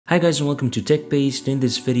Hi guys and welcome to TechBased. In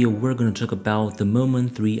this video we're going to talk about the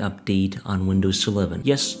Moment 3 update on Windows 11.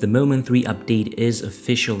 Yes, the Moment 3 update is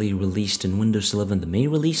officially released in Windows 11, the main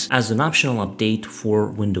release, as an optional update for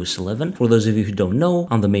Windows 11. For those of you who don't know,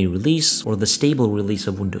 on the main release or the stable release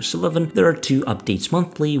of Windows 11, there are two updates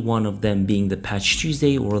monthly, one of them being the Patch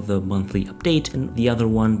Tuesday or the monthly update, and the other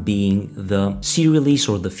one being the C release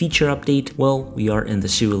or the feature update. Well, we are in the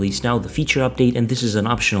C release now, the feature update, and this is an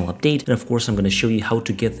optional update. And of course, I'm going to show you how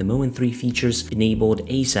to get the Moment 3 features enabled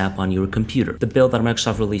ASAP on your computer. The build that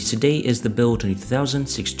Microsoft released today is the build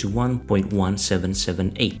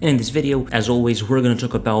 22621.1778. And in this video, as always, we're going to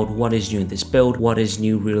talk about what is new in this build, what is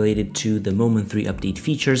new related to the Moment 3 update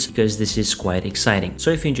features, because this is quite exciting. So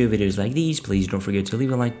if you enjoy videos like these, please don't forget to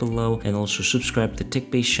leave a like below and also subscribe to the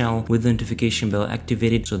TechBased channel with the notification bell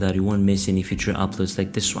activated so that you won't miss any future uploads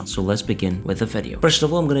like this one. So let's begin with the video. First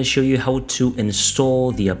of all, I'm going to show you how to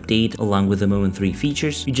install the update along with the Moment 3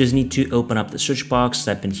 features. You just need to open up the search box,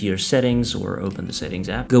 type in here settings or open the settings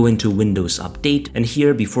app, go into Windows Update, and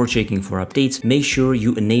here before checking for updates, make sure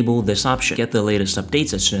you enable this option. Get the latest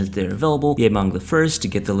updates as soon as they're available. Be among the first to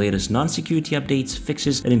get the latest non-security updates,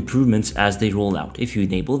 fixes, and improvements as they roll out. If you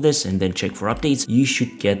enable this and then check for updates, you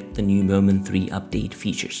should get the new Moment 3 update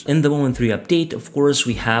features. In the Moment 3 update, of course,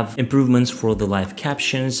 we have improvements for the live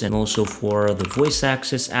captions and also for the voice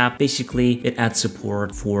access app. Basically, it adds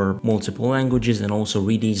support for multiple languages and also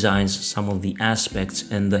redesigns some of the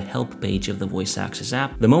aspects in the help page of the voice access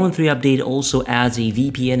app. The Moment 3 update also adds a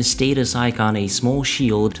VPN status icon, a small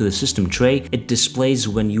shield to the system tray. It displays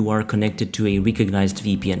when you are connected to a recognized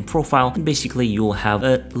VPN profile, and basically you'll have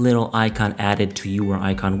a little icon added to your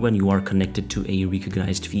icon when you are connected to a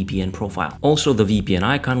recognized VPN profile. Also, the VPN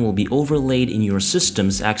icon will be overlaid in your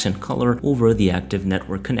system's accent color over the active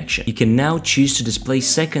network connection. You can now choose to display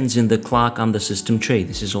seconds in the clock on the system tray.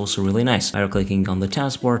 This is also really nice. By clicking on the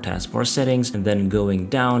taskbar settings, and then going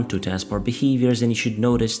down to taskbar behaviors, and you should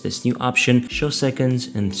notice this new option, show seconds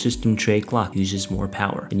and system tray clock uses more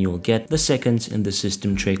power, and you will get the seconds in the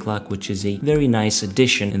system tray clock, which is a very nice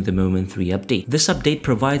addition in the Moment 3 update. This update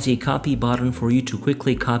provides a copy button for you to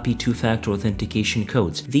quickly copy two-factor authentication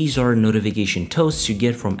codes. These are notification toasts you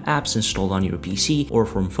get from apps installed on your PC or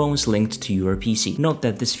from phones linked to your PC. Note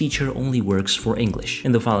that this feature only works for English.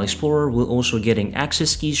 In the File Explorer, we're also getting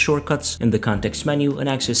access keys shortcuts. In the context menu, an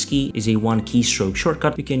access key is a one keystroke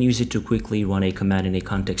shortcut. You can use it to quickly run a command in a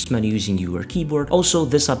context menu using your keyboard. Also,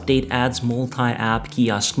 this update adds multi-app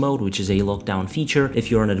kiosk mode, which is a lockdown feature. If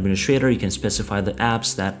you're an administrator, you can specify the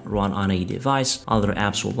apps that run on a device. Other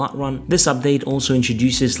apps will not run. This update also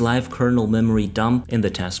introduces live kernel memory dump in the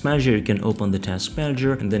task manager. You can open the task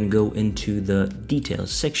manager and then go into the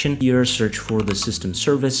details section. Here, search for the system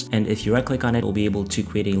service, and if you right click on it, we'll be able to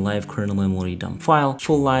create a live kernel memory dump file,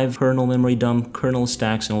 full live kernel memory dump, kernel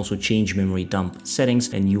stacks, and also change memory dump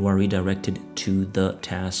settings, and you are redirected to the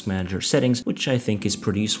task manager settings, which I think is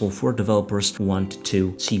pretty useful for developers who want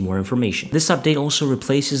to see more information. This update also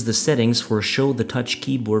replaces the settings for show the touch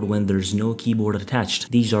keyboard when there's no keyboard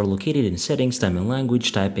attached. These are located in settings, time and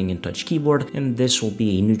language, typing, and touch keyboard, and this will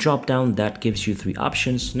be a new drop-down that gives you three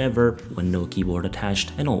options: never, when no keyboard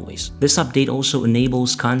attached, and always. This update also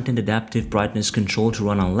enables content adaptive brightness control to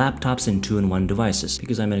run on laptops and 2-in-1 devices.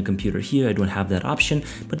 Because I'm in a computer here, I don't have that option,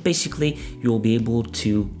 but basically you'll be able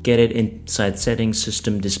to get it inside settings,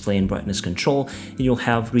 system, display, and brightness control, and you'll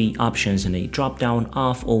have three options in a drop-down: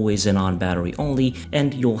 off, always, and on battery only,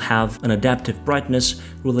 and you'll have an adaptive brightness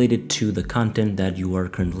related to the content that you are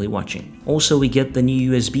currently watching. Also, we get the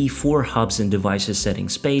new USB 4 hubs and devices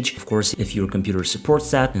settings page. Of course, if your computer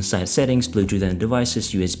supports that, inside settings, Bluetooth and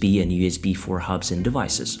devices, USB, and USB 4 hubs and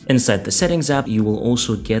devices. Inside the settings app, you will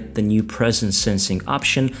also get the new presence sensing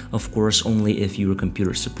option, of course only if your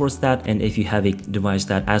computer supports that, and if you have a device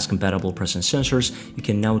that has compatible presence sensors, you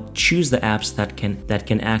can now choose the apps that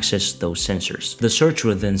can access those sensors. The search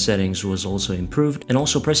within settings was also improved, and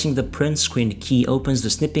also pressing the print screen key opens the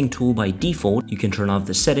snipping tool by default. You can turn off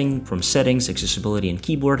the setting from settings, accessibility, and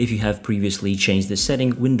keyboard. If you have previously changed the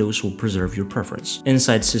setting, Windows will preserve your preference.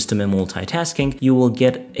 Inside system and multitasking, you will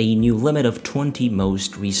get a new limit of 20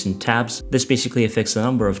 most recent tabs. This basically affects the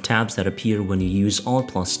number of tabs that appear when you use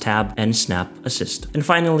Alt+Tab and Snap Assist. And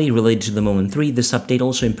finally, related to the Moment 3, this update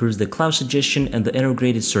also improves the cloud suggestion and the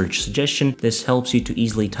integrated search suggestion. This helps you to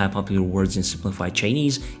easily type up your words in simplified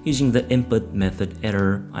Chinese using the input method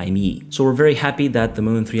error IME. So we're very happy that the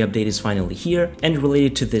Moment 3 update is finally here. And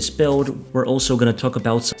related to this build, build, we're also going to talk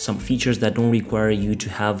about some features that don't require you to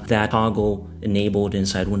have that toggle enabled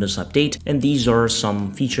inside Windows Update. And these are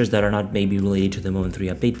some features that are not maybe related to the Moment 3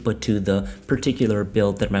 update, but to the particular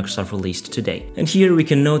build that Microsoft released today. And here we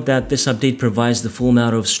can note that this update provides the full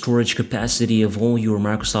amount of storage capacity of all your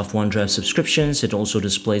Microsoft OneDrive subscriptions. It also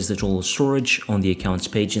displays the total storage on the accounts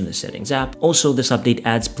page in the settings app. Also, this update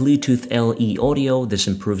adds Bluetooth LE audio. This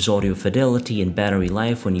improves audio fidelity and battery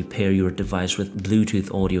life when you pair your device with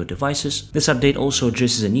Bluetooth audio devices. This update also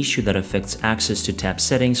addresses an issue that affects access to tab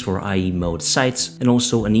settings for IE mode sites, and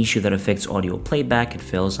also an issue that affects audio playback. It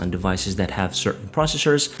fails on devices that have certain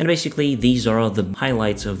processors. And basically, these are all the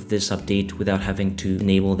highlights of this update without having to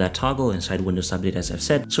enable that toggle inside Windows Update, as I've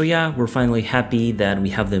said. So yeah, we're finally happy that we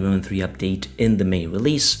have the Moment 3 update in the May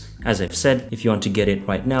release. As I've said, if you want to get it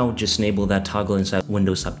right now, just enable that toggle inside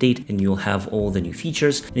Windows Update and you'll have all the new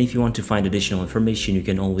features. And if you want to find additional information, you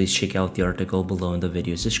can always check out the article below in the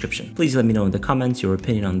video's description. Please let me know in the comments your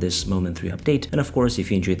opinion on this Moment 3 update. And of course,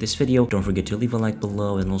 if you enjoyed this video, don't forget to leave a like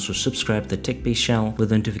below and also subscribe to the TechBased channel with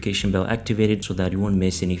the notification bell activated so that you won't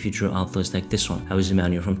miss any future uploads like this one. I was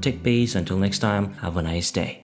Emmanuel from TechBased. Until next time, have a nice day.